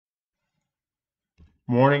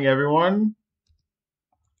Morning, everyone.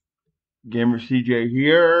 Gamer CJ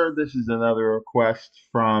here. This is another request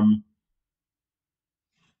from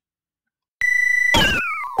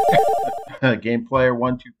Game Player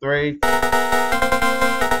 123.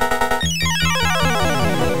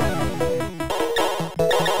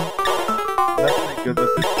 Nothing good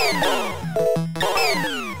with this.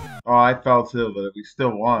 Oh, I fell too, but we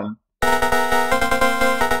still won.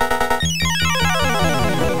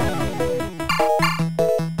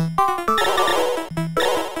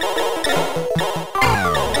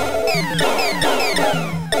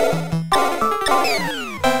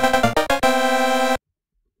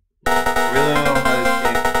 Really don't know how this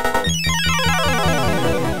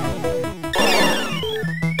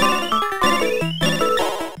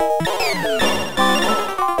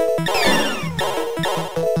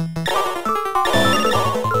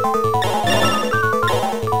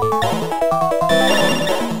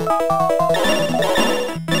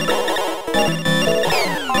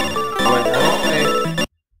Wait, I don't think.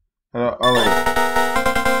 Oh, wait.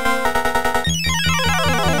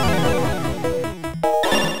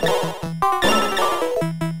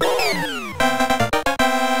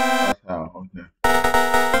 That's how. Okay.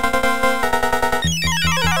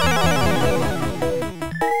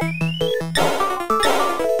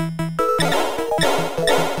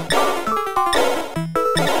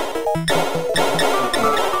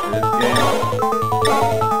 This game.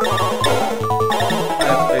 I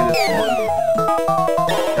play this one.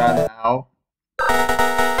 Got it out.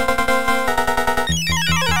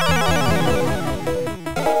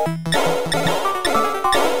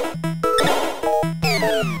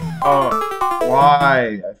 Oh,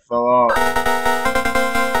 why? I fell off.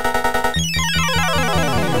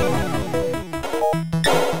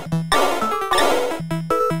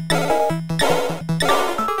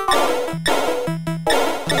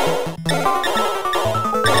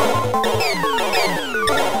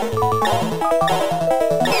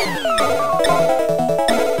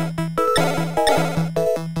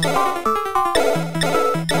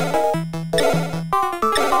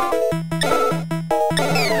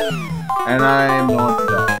 And I'm going to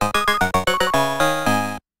die.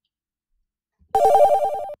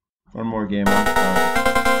 One more game, I'm sorry.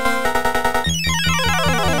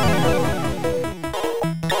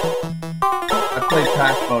 I played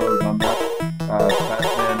past Motos on that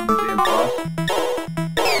Batman Museum Plus.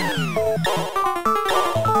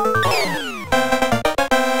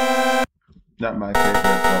 Not my favorite,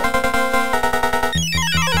 but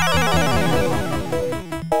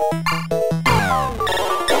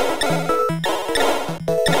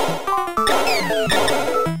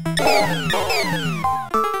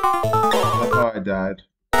that's how I died.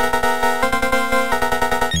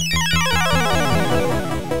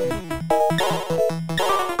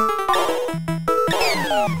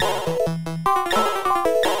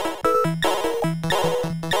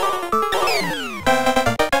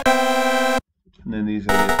 And then these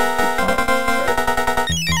are the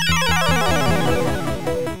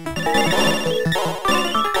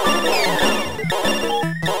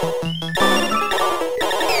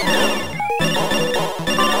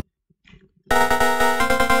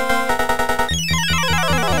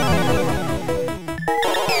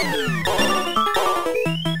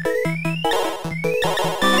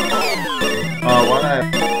why did I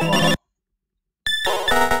have to fall off?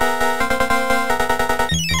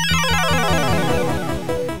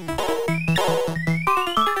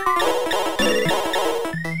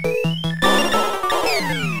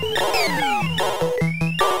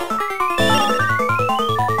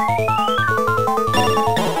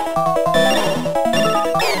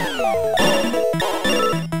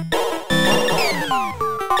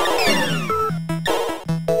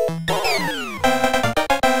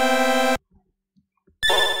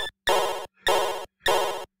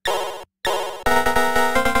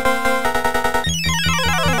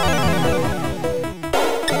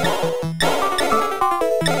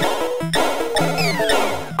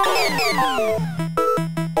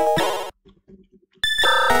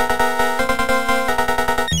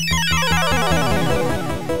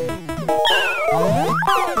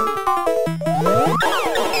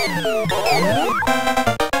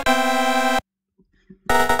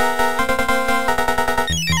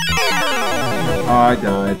 Oh, I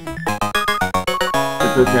died.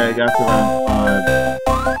 It's okay, I got to round 5.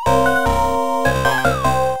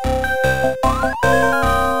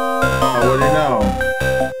 Oh, what do you know?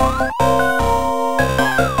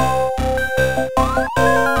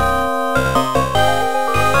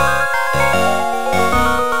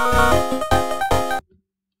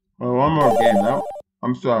 Well, one more game. No,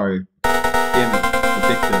 I'm sorry. Damn it.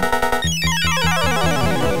 Addictive.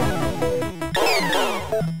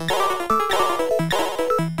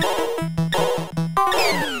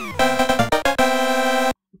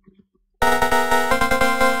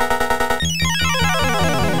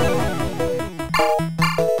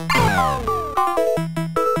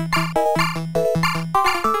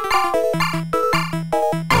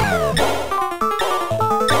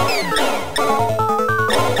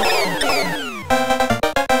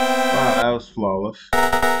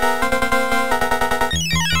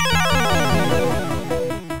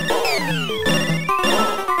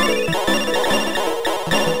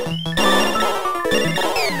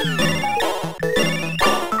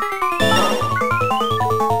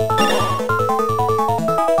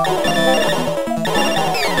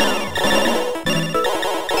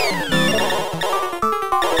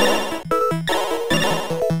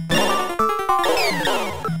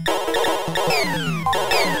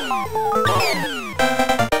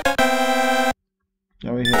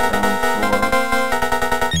 Now we hit round 4.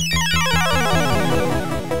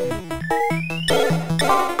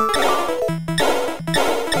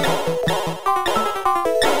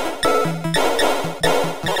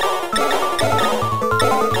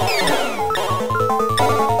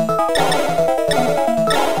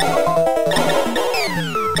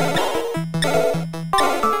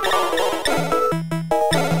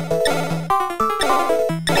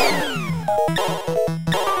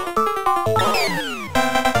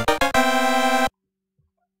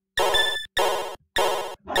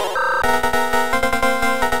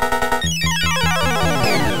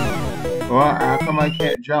 Well, how come I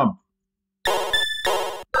can't jump?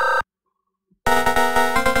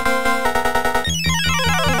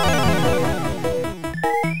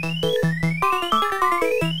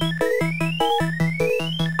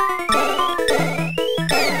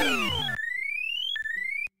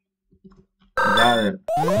 Got it.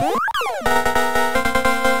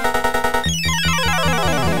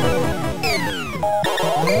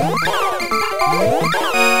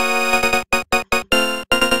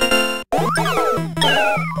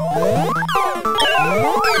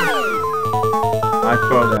 I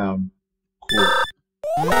fell down. Cool.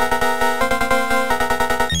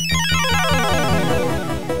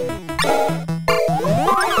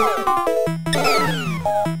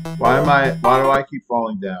 Why do I keep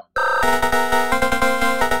falling down?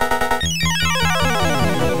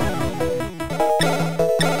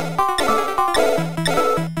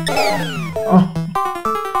 Oh.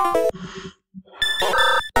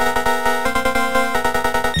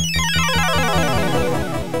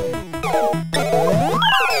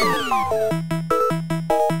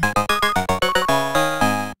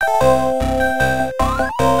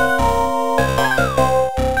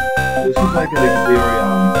 This is like an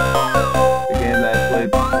Xerion, the game that I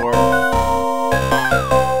played before.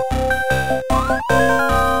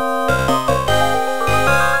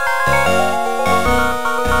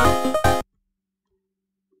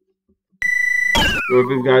 So if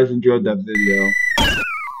you guys enjoyed that video,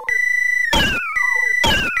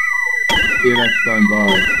 see you next time,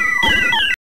 bye.